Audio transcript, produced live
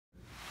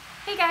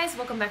Hey guys,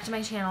 welcome back to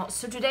my channel.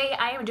 So today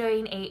I am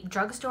doing a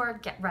drugstore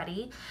get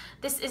ready.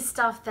 This is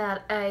stuff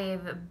that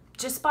I've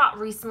just bought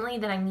recently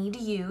that I need to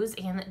use,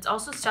 and it's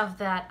also stuff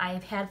that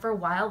I've had for a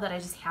while that I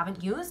just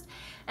haven't used.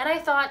 And I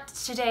thought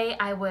today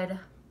I would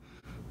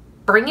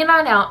bring it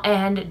on out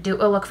and do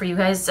a look for you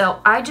guys. So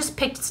I just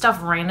picked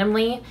stuff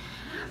randomly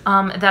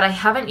that I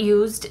haven't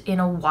used in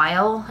a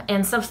while,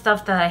 and some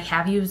stuff that I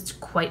have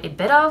used quite a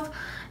bit of,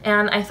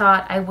 and I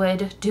thought I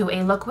would do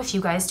a look with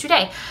you guys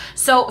today.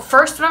 So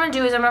first what I'm going to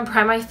do is I'm going to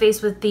prime my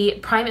face with the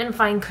Prime and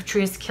Fine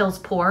Catrice Kills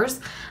Pores.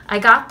 I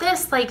got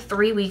this like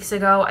 3 weeks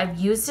ago. I've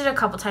used it a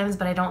couple times,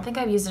 but I don't think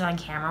I've used it on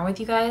camera with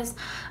you guys.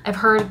 I've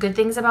heard good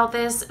things about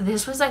this.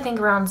 This was I think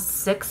around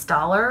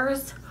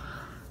 $6.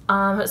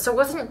 So it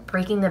wasn't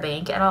breaking the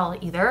bank at all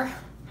either.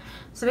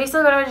 So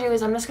basically what I'm going to do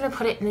is I'm just going to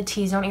put it in the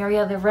T-zone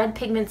area. The red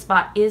pigment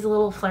spot is a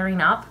little flaring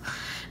up,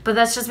 but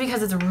that's just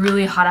because it's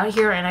really hot out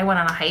here and I went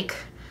on a hike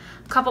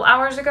a couple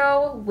hours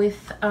ago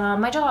with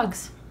my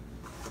dogs.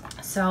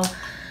 So,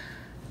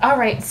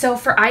 alright, so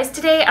for eyes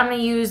today, I'm going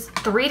to use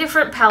 3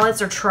 different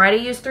palettes, or try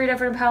to use 3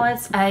 different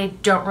palettes. I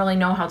don't really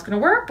know how it's going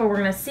to work, but we're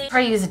going to see.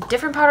 Try to use a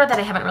different powder that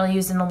I haven't really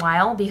used in a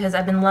while because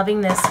I've been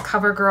loving this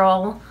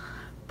CoverGirl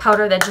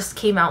powder that just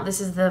came out.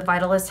 This is the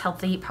Vitalist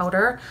Healthy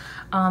Powder.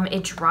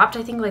 It dropped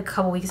I think like a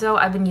couple weeks ago.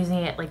 I've been using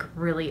it like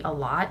really a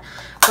lot,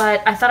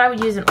 but I thought I would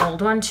use an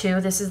old one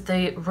too. This is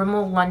the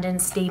Rimmel London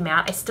Stay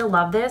Matte. I still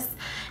love this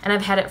and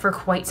I've had it for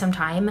quite some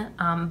time,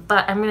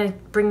 but I'm gonna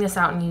bring this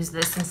out and use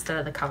this instead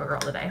of the CoverGirl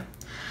today.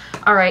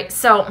 Alright,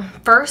 so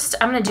first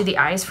I'm gonna do the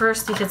eyes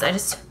first because I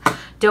just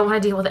don't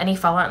want to deal with any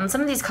fallout, and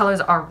some of these colors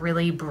are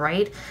really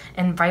bright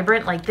and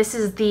vibrant. Like this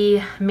is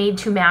the Made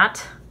to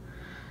Matte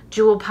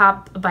Jewel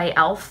Pop by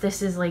e.l.f.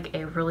 This is like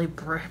a really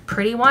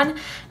pretty one.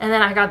 And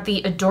then I got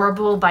the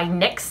Adorable by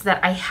NYX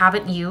that I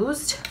haven't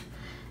used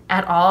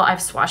at all. I've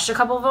swatched a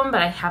couple of them,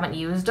 but I haven't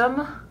used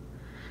them.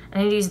 I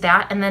need to use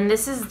that. And then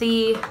this is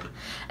the,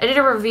 I did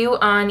a review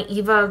on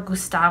Eva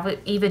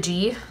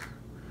G.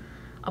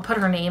 I'll put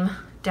her name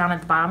down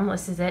at the bottom.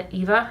 This is it,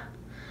 Eva.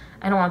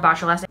 I don't want to botch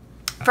her last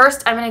name.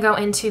 First, I'm going to go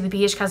into the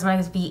BH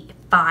Cosmetics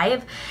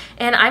V5,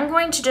 and I'm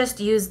going to just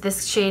use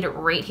this shade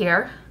right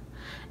here.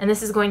 And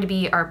this is going to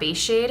be our base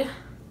shade.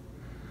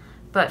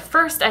 But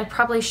first, I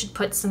probably should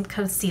put some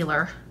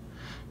concealer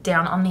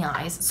down on the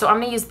eyes. So I'm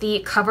going to use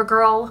the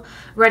CoverGirl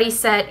Ready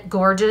Set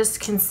Gorgeous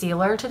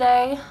Concealer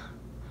today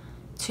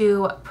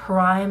to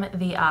prime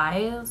the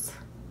eyes.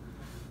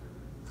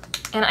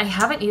 And I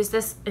haven't used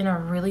this in a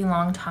really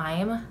long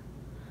time,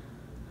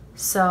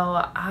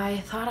 so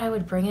I thought I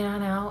would bring it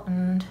on out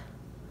and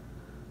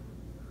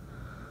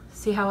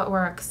see how it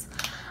works.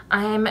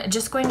 I'm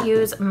just going to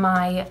use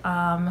my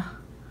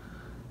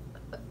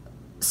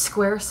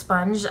square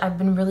sponge. I've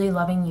been really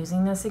loving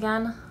using this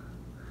again.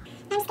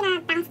 I'm just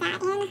gonna bounce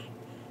that in,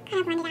 kind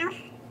of blend it out.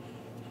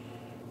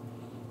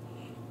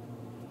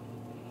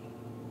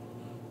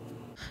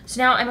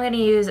 So now I'm going to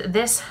use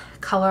this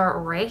color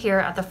right here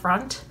at the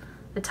front,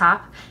 the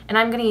top, and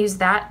I'm going to use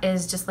that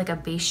as just like a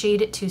base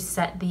shade to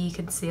set the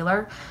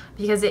concealer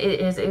because it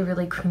is a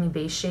really creamy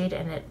base shade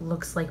and it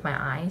looks like my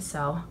eye,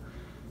 so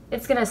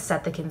it's going to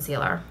set the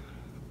concealer.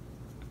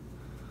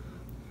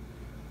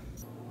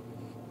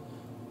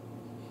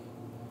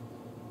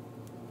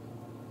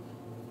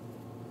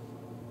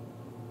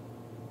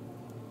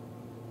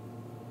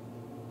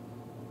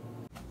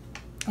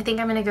 I think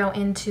I'm going to go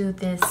into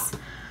this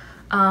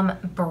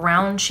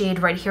brown shade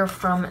right here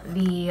from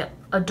the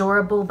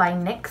Adorable by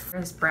NYX.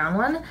 This brown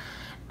one.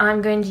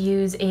 I'm going to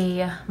use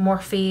a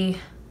Morphe.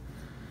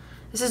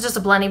 This is just a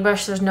blending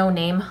brush. There's no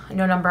name,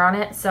 no number on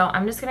it. So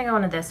I'm just going to go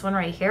into this one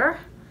right here.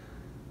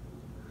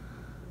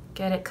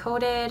 Get it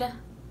coated.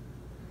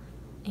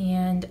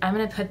 And I'm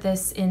going to put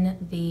this in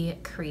the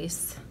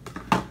crease.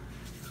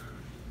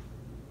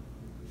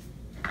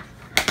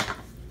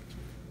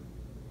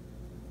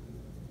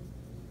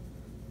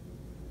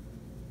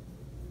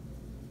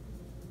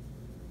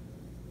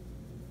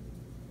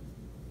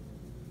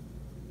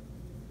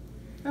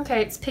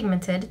 Okay, it's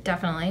pigmented,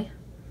 definitely.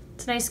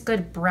 It's a nice,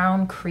 good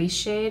brown crease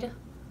shade.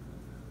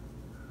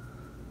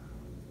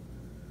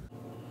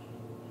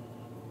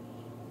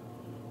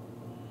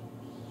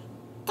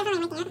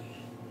 Definitely liking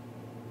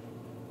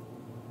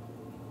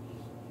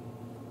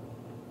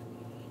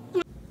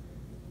it.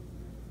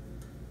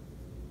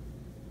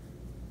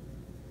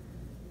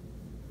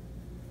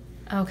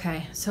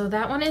 Okay, so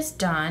that one is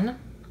done.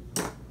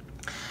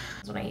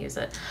 That's when I use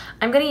it.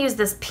 I'm gonna use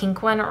this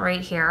pink one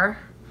right here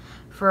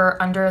for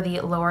under the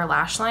lower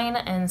lash line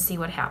and see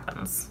what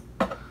happens.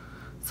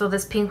 So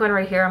this pink one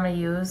right here I'm going to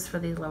use for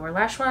the lower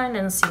lash line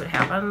and see what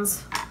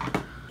happens.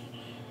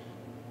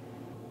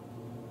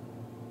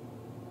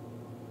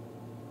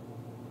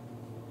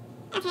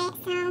 Okay,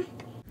 so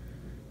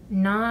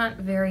not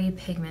very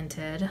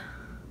pigmented. I'm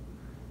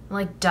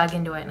like dug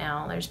into it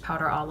now. There's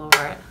powder all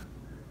over it.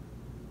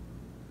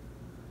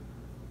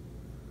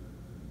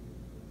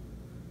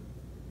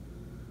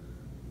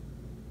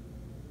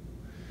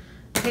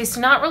 Okay,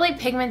 so not really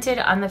pigmented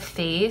on the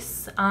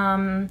face.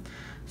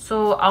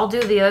 So I'll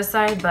do the other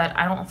side, but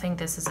I don't think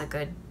this is a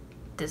good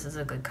this is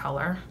a good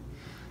color.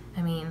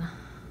 I mean,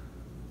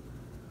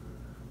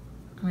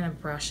 I'm gonna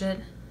brush it.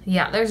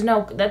 Yeah, there's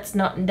no, that's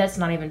not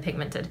even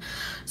pigmented.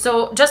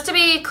 So just to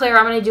be clear,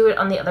 I'm gonna do it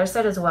on the other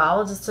side as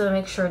well, just to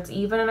make sure it's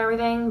even and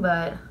everything.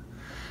 But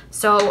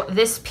so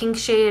this pink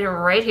shade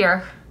right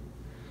here,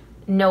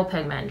 no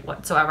pigment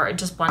whatsoever. It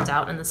just blends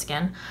out in the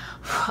skin.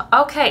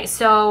 Okay,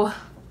 so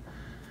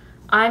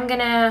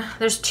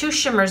there's two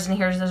shimmers in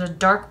here. There's a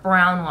dark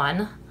brown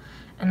one,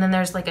 and then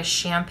there's like a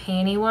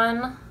champagne-y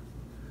one.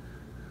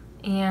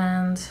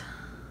 And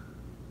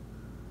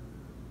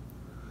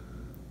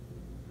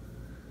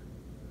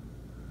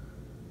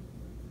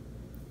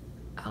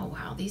oh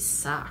wow, these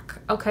suck.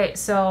 Okay,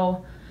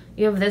 so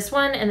you have this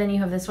one and then you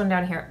have this one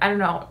down here. I don't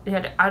know,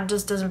 it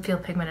just doesn't feel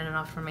pigmented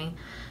enough for me.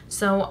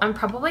 So I'm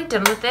probably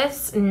done with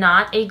this.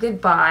 Not a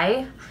good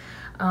buy.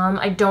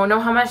 I don't know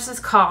how much this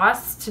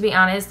costs, to be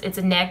honest. It's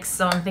a NYX,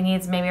 so I'm thinking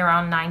it's maybe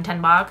around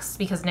 $9-10 bucks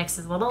because NYX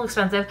is a little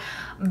expensive.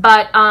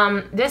 But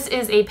this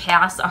is a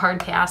pass, a hard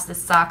pass. This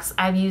sucks.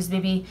 I've used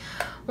maybe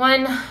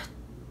one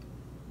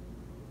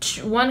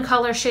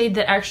color shade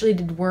that actually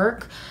did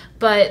work,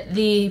 but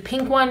the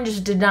pink one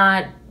just did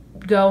not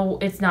go.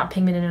 It's not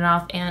pigmented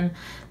enough, and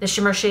the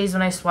shimmer shades,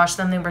 when I swatched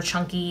them, they were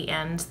chunky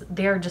and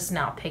they're just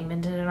not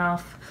pigmented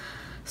enough.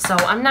 So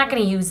I'm not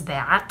going to use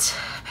that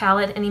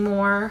palette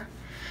anymore.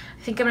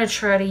 I think I'm going to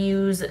try to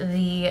use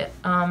the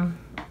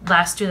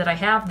last two that I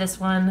have, this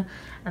one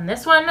and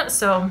this one.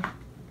 So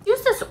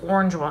use this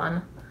orange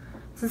one.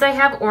 Since I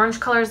have orange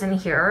colors in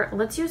here,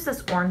 let's use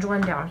this orange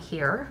one down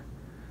here.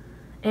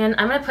 And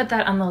I'm going to put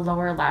that on the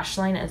lower lash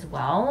line as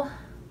well.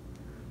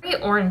 Very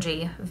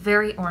orangey,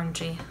 very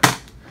orangey.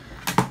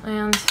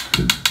 And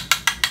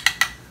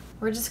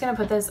we're just going to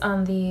put this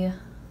on the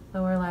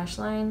lower lash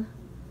line.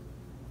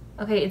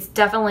 Okay, it's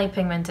definitely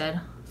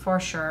pigmented,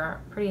 for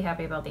sure. Pretty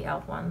happy about the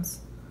e.l.f.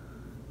 ones.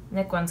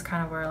 NYX ones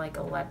kind of were like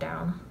a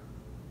letdown.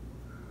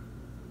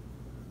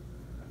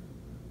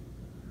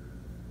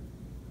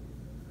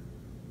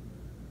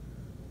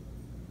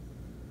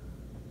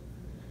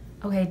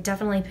 Okay,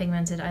 definitely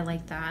pigmented. I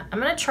like that. I'm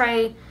gonna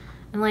try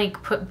and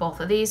like put both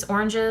of these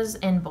oranges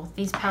in both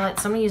these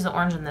palettes. So I'm gonna use the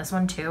orange in this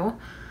one too.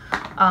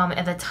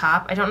 At the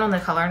top, I don't know the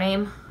color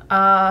name.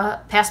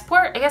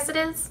 Passport, I guess it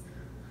is,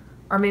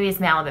 or maybe it's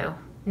Malibu.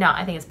 No,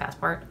 I think it's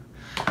Passport.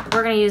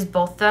 We're gonna use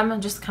both of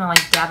them, just kind of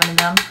like dab into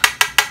them.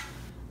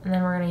 And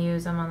then we're going to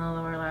use them on the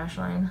lower lash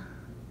line.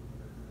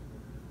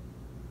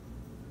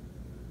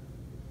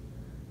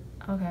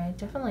 Okay,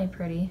 definitely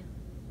pretty.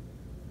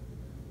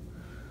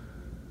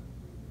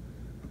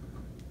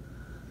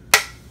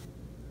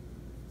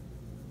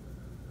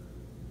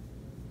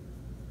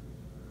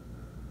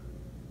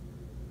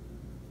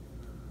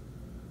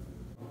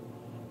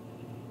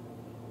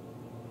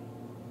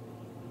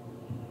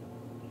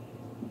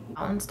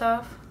 And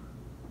stuff.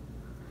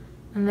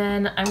 And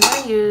then I'm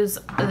going to use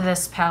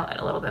this palette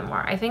a little bit more.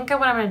 I think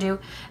what I'm going to do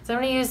is I'm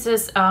going to use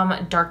this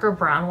darker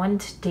brown one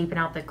to deepen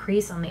out the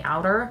crease on the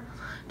outer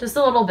just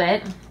a little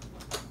bit.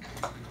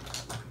 I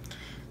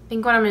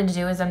think what I'm going to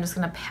do is I'm just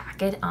going to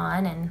pack it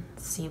on and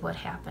see what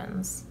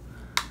happens.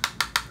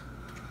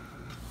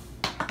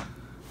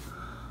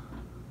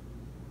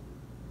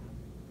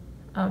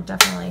 Oh,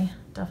 definitely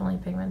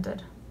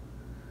pigmented.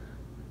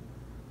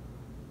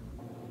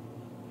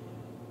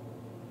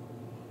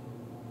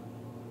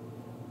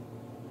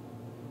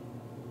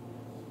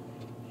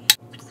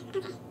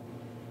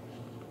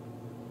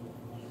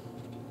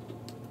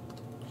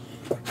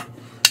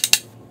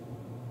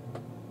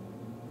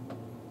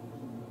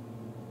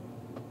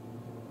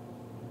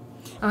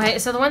 Okay,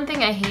 so the one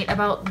thing I hate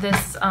about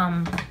this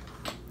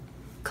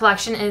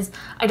collection is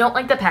I don't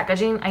like the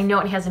packaging. I know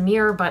it has a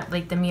mirror, but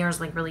like the mirror is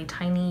like really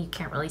tiny. You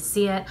can't really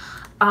see it.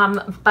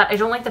 But I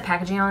don't like the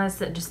packaging on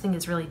this. I just think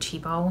it's really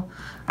cheapo.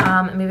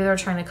 Maybe they're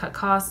trying to cut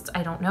costs.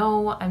 I don't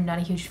know. I'm not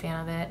a huge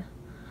fan of it.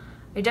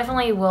 I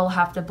definitely will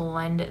have to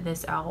blend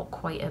this out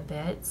quite a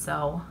bit,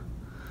 so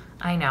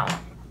I know.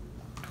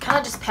 Kind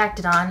of just packed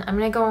it on. I'm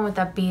going to go in with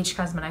that BH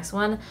Cosmetics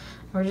one.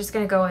 We're just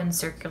going to go in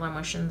circular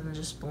motions and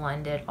just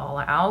blend it all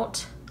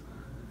out.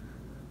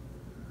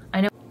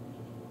 I know.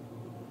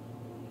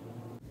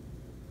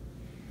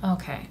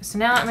 Okay, so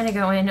now I'm going to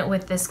go in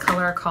with this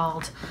color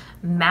called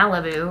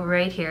Malibu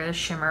right here, the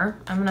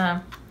shimmer. I'm going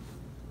to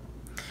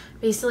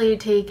basically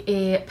take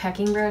a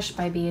packing brush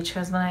by BH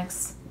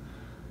Cosmetics.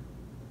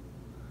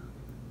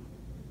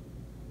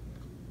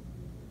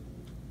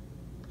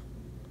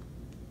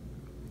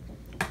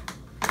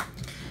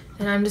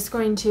 And I'm just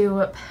going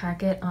to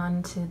pack it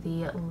onto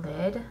the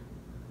lid.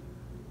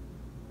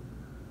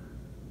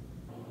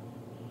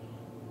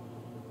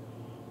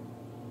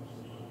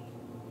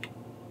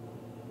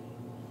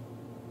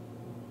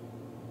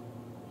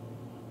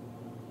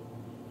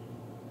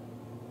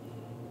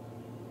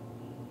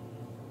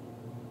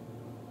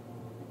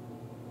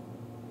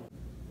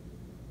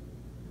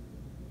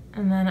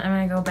 And then I'm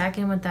going to go back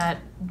in with that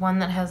one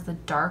that has the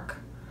dark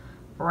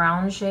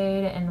brown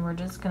shade, and we're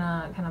just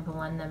gonna kind of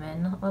blend them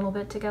in a little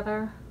bit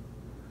together.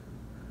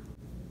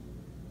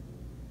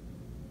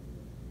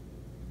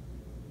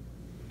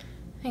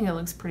 I think it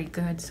looks pretty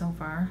good so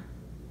far.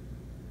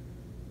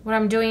 What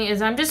I'm doing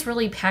is I'm just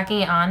really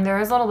packing it on. There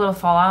is a little bit of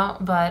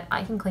fallout, but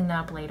I can clean that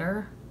up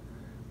later.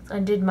 So I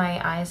did my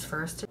eyes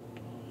first.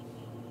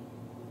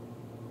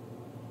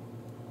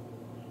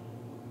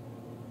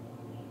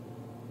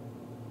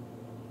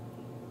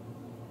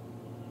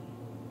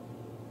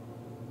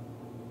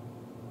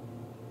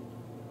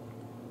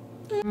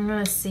 I'm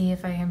gonna see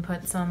if I can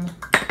put some,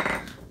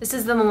 this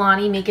is the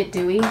Milani Make It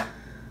Dewy. I'm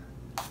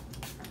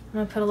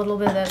gonna put a little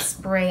bit of that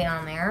spray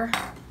on there.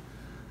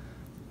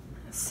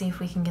 Let's see if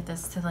we can get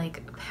this to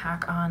like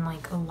pack on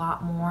like a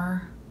lot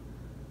more.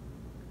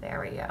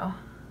 There we go.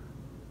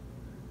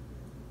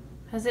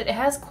 Because it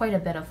has quite a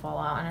bit of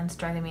fallout and it's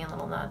driving me a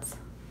little nuts.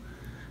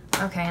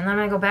 Okay, and then I'm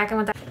gonna go back in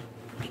with that.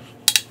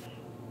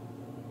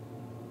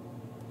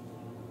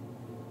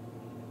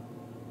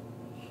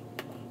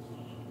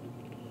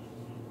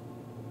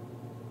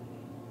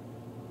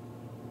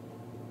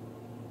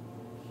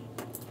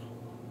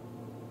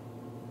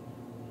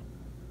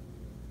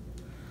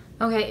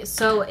 Okay,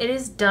 so it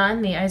is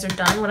done. The eyes are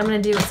done. What I'm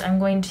going to do is I'm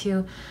going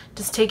to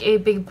just take a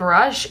big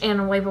brush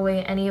and wipe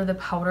away any of the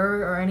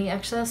powder or any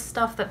excess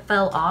stuff that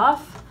fell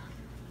off.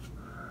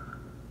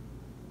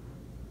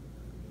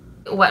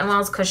 Wet n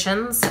Wild's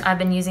cushions. I've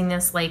been using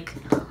this like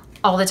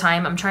all the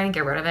time. I'm trying to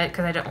get rid of it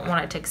because I don't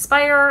want it to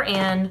expire,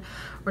 and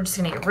we're just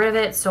going to get rid of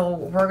it. So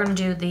we're going to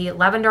do the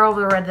lavender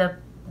over the red,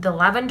 the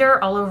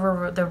lavender all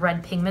over the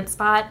red pigment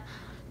spot.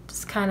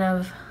 Just kind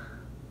of,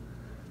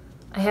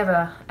 I have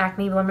a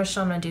acne blemish,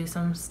 so I'm going to do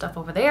some stuff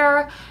over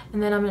there.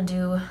 And then I'm going to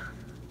do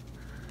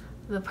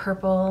the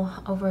purple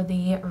over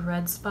the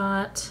red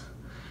spot.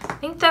 I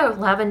think the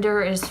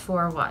lavender is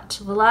for what?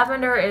 The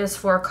lavender is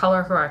for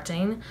color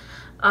correcting.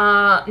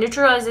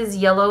 Neutralizes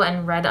yellow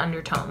and red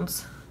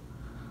undertones.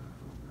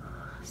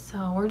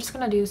 So we're just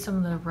going to do some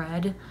of the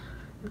red,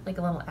 like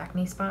a little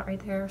acne spot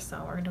right there.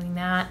 So we're doing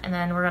that. And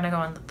then we're going to go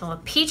on the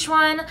peach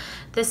one.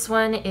 This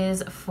one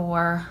is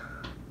for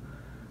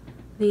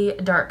the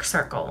dark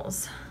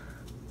circles.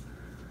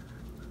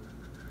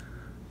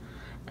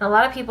 And a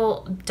lot of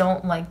people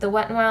don't like the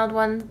Wet n Wild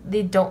one.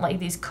 They don't like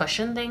these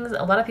cushion things.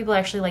 A lot of people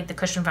actually like the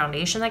cushion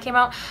foundation that came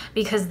out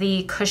because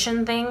the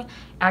cushion thing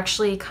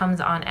actually comes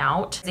on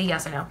out.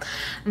 Yes, I know.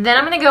 Then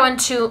I'm going to go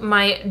into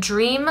my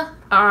Dream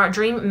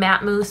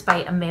Matte Mousse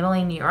by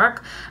Maybelline New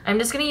York. I'm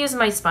just going to use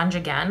my sponge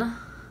again.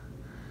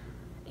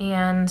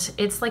 And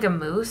it's like a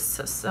mousse.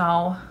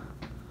 So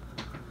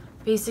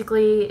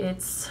basically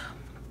it's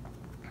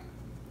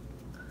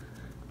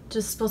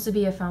just supposed to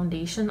be a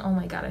foundation. Oh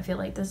my god, I feel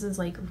like this is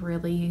like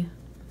really,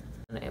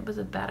 it was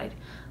a bad idea.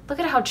 Look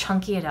at how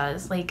chunky it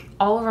is, like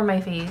all over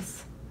my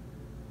face.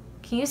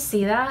 Can you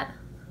see that?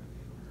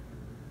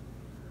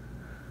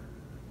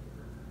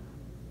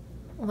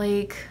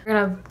 Like, we're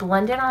gonna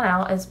blend it on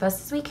out as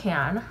best as we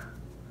can.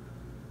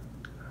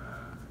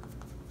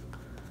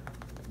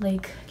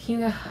 Like, can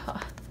you,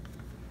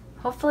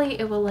 hopefully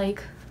it will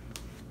like,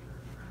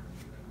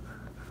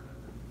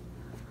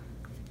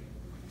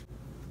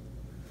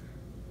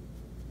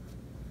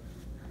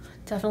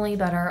 definitely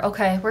better.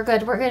 Okay, we're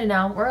good. We're good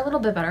now. We're a little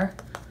bit better.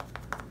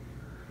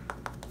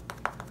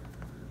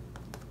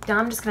 Now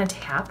I'm just gonna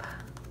tap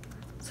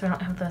so I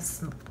don't have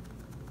this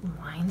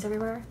lines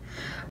everywhere.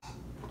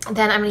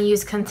 Then I'm gonna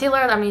use concealer.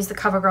 I'm gonna use the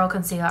CoverGirl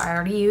concealer I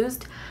already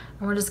used.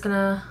 And we're just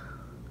gonna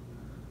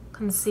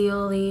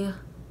conceal the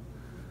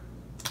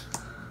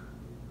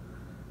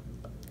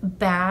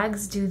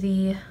bags, do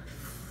the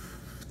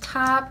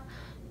top,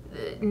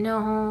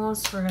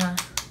 nose. We're gonna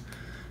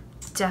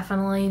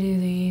definitely do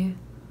the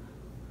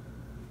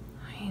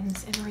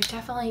and we're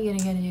definitely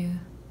gonna do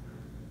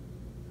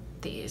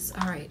these.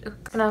 All right, I'm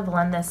gonna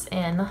blend this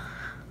in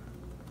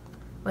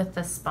with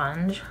the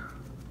sponge.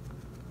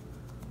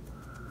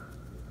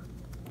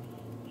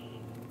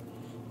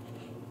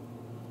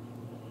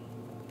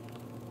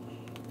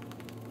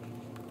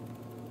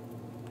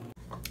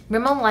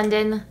 Rimmel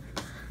London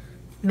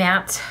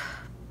matte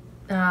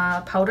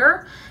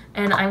powder,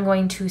 and I'm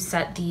going to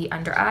set the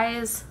under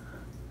eyes.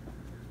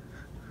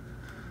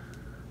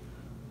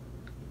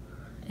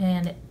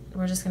 And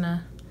we're just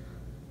gonna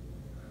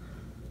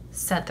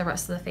set the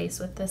rest of the face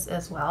with this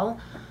as well.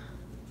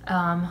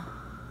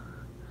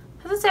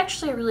 This is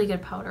actually a really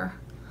good powder.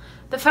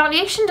 The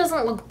foundation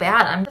doesn't look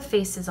bad. The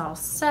face is all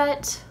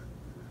set.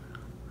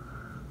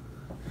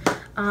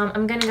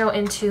 I'm gonna go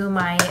into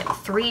my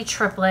 3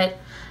 triplet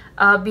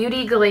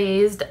Beauty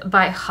Glazed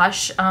by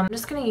Hush. I'm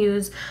just gonna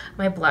use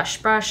my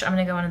blush brush. I'm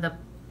gonna go into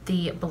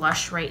the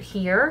blush right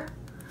here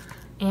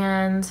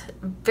and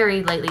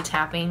very lightly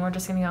tapping. We're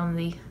just gonna go on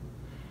the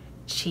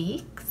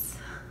cheeks.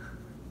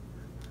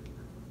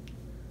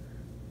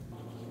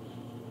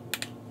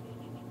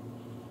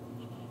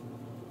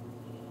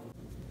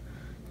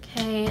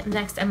 Okay,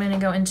 next I'm going to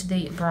go into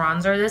the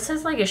bronzer. This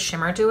is like a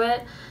shimmer to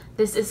it.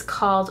 This is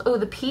called, oh,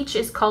 the peach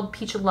is called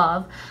Peach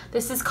Love.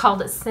 This is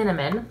called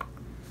Cinnamon.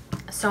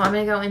 So I'm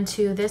going to go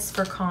into this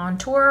for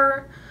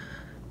contour.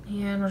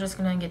 And we're just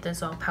going to get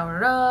this all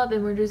powdered up.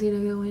 And we're just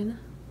going to go in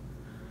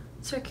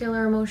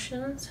circular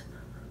motions.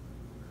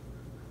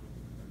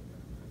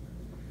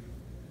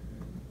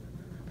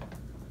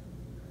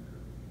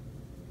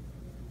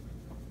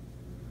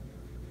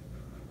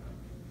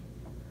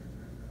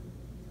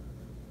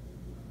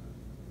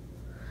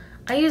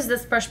 I use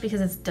this brush because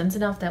it's dense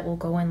enough that will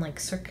go in like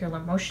circular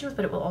motions,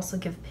 but it will also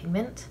give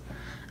pigment.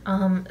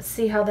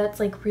 See how that's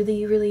like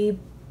really, really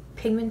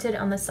pigmented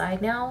on the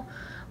side now?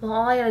 Well,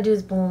 all I gotta do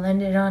is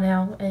blend it on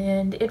out,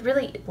 and it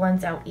really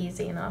blends out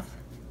easy enough.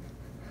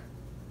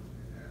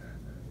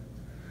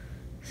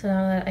 So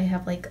now that I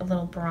have like a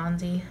little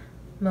bronzy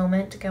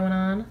moment going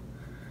on.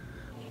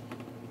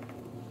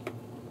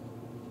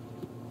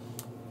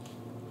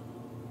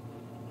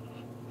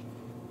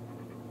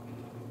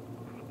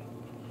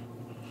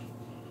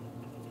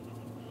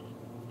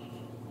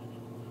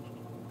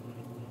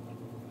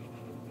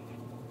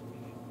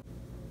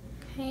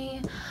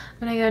 Okay, I'm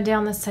gonna go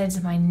down the sides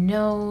of my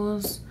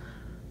nose.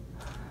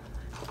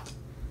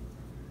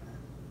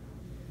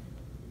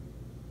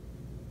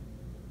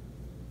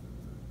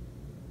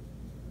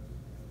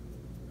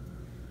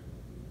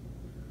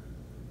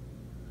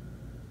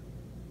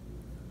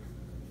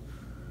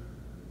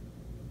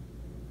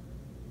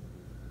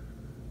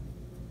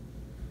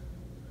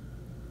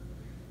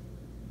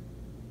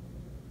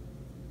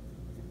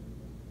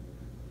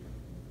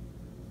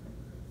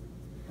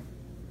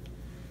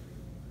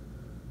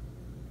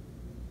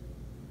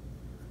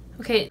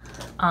 Okay,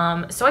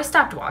 so I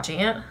stopped watching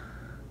it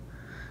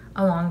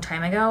a long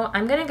time ago.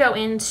 I'm gonna go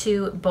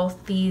into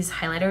both these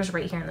highlighters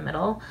right here in the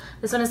middle.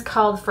 This one is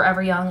called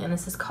Forever Young and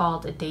this is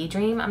called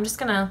Daydream. I'm just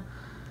gonna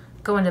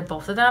go into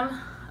both of them.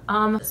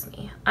 I'm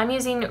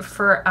using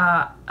for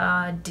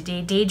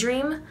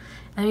Daydream.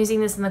 I'm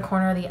using this in the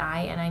corner of the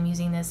eye, and I'm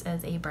using this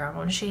as a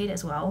brown shade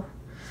as well.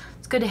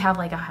 It's good to have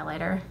like a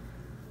highlighter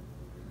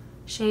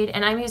shade,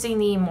 and I'm using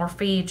the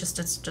Morphe, just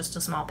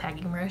a small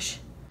packing brush.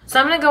 So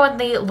I'm going to go with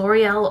the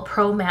L'Oreal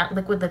Pro Matte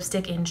Liquid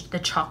Lipstick in the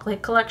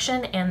Chocolate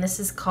Collection, and this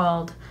is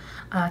called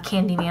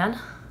Candyman.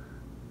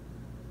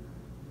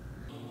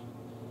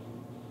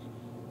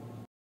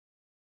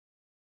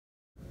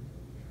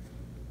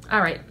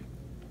 Alright,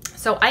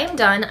 so I am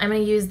done. I'm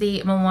going to use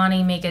the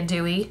Milani Make It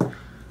Dewy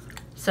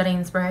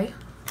setting spray.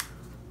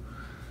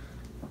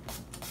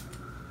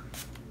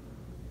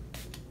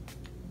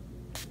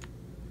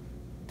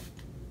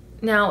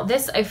 Now,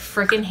 this I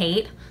freaking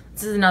hate.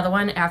 This is another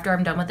one. After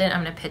I'm done with it,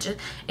 I'm going to pitch it.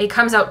 It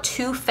comes out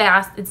too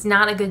fast. It's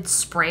not a good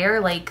sprayer.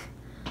 Like,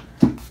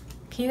 can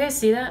you guys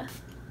see that?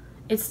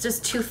 It's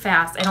just too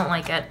fast. I don't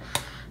like it.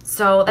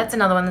 So that's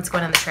another one that's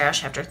going in the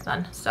trash after it's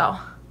done. So,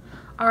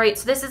 all right.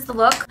 So this is the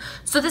look.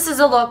 So this is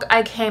a look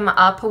I came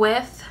up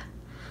with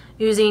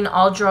using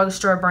all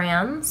drugstore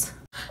brands.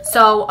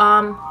 So,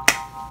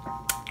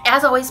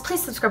 as always,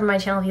 please subscribe to my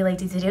channel if you like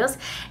these videos.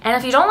 And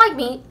if you don't like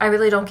me, I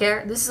really don't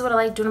care. This is what I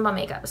like doing about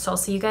makeup. So I'll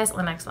see you guys in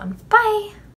the next one. Bye!